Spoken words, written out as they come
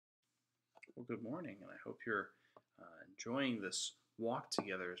Well, good morning, and I hope you're enjoying this walk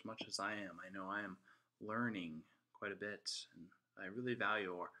together as much as I am. I know I am learning quite a bit, and I really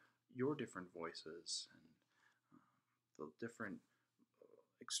value your different voices and the different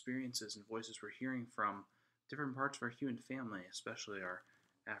experiences and voices we're hearing from different parts of our human family, especially our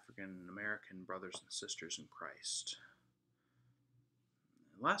African American brothers and sisters in Christ.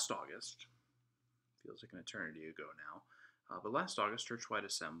 Last August, feels like an eternity ago now, but last August, Churchwide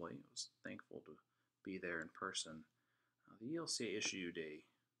Assembly, I was thankful to be there in person. The ELCA issued a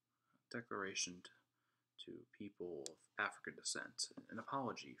declaration to people of African descent, an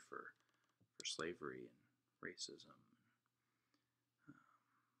apology for slavery and racism,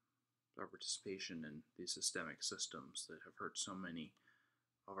 our participation in these systemic systems that have hurt so many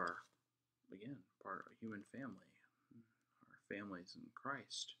of our, again, part of a human family, our families in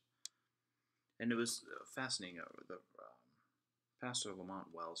Christ. And it was fascinating. The Pastor Lamont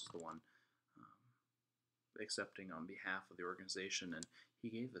Wells is the one accepting on behalf of the organization, and he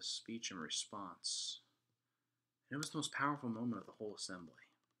gave a speech in response. And it was the most powerful moment of the whole assembly.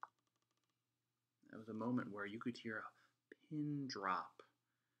 It was a moment where you could hear a pin drop.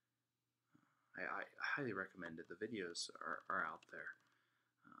 I highly recommend it. The videos are out there.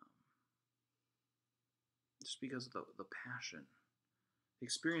 Just because of the passion, the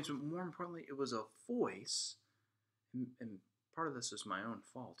experience, but more importantly, it was a voice, and part of this is my own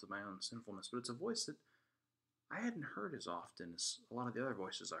fault, my own sinfulness, but it's a voice that I hadn't heard as often as a lot of the other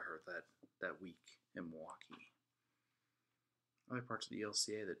voices I heard that week in Milwaukee. Other parts of the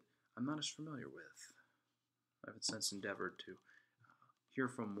ELCA that I'm not as familiar with. I've since endeavored to hear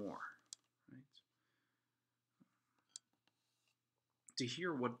from more, right? To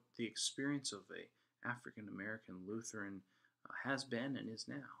hear what the experience of a African American Lutheran has been and is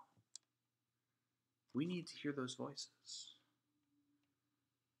now. We need to hear those voices.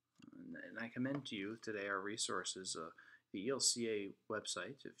 And I commend to you today our resources, the ELCA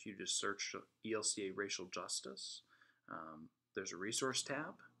website. If you just search ELCA Racial Justice, there's a resource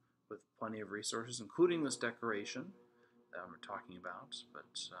tab with plenty of resources, including this declaration that we're talking about,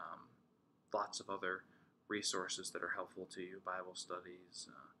 but lots of other resources that are helpful to you, Bible studies,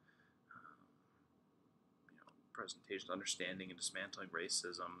 presentations, understanding and dismantling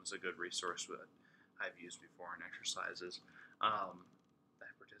racism is a good resource that I've used before in exercises that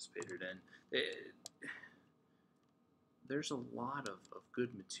I participated in. There's a lot of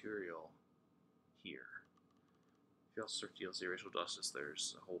good material here. If you also search ELCA Racial Justice,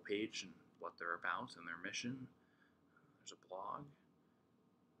 there's a whole page and what they're about and their mission. There's a blog.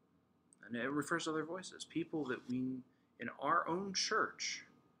 And it refers to other voices, people that we, in our own church,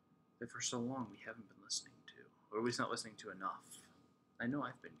 that for so long we haven't been listening to, or at least not listening to enough. I know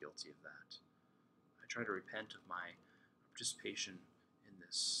I've been guilty of that. I try to repent of my participation in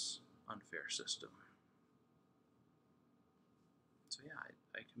this unfair system. So yeah,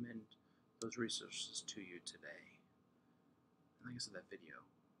 I commend those resources to you today. And like I said, that video,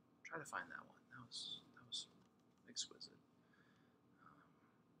 try to find that one. That was exquisite.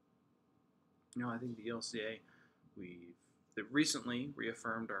 I think the ELCA, we've recently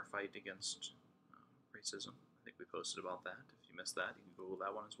reaffirmed our fight against racism. I think we posted about that. If you missed that, you can Google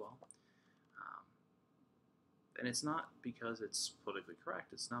that one as well. And it's not because it's politically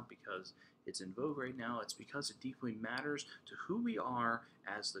correct. It's not because it's in vogue right now. It's because it deeply matters to who we are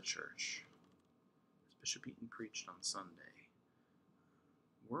as the church. As Bishop Eaton preached on Sunday,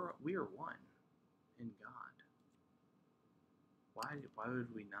 we are one in God. Why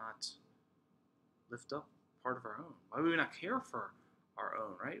would we not lift up part of our own? Why would we not care for our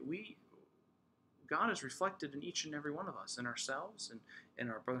own, right? God is reflected in each and every one of us, in ourselves, and in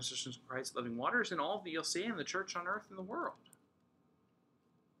our brothers and sisters in Christ, living waters, and all of the ELCA and the church on earth and the world.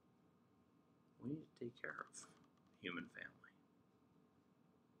 We need to take care of the human family.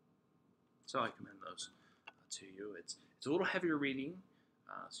 So I commend those to you. It's a little heavier reading,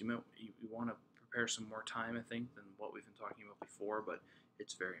 so you want to prepare some more time, I think, than what we've been talking about before, but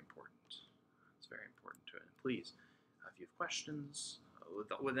it's very important. It's very important to it. And please, if you have questions,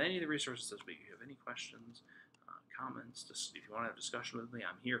 with any of the resources this week, if you have any questions, comments, if you want to have a discussion with me,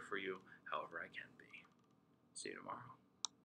 I'm here for you however I can be. See you tomorrow.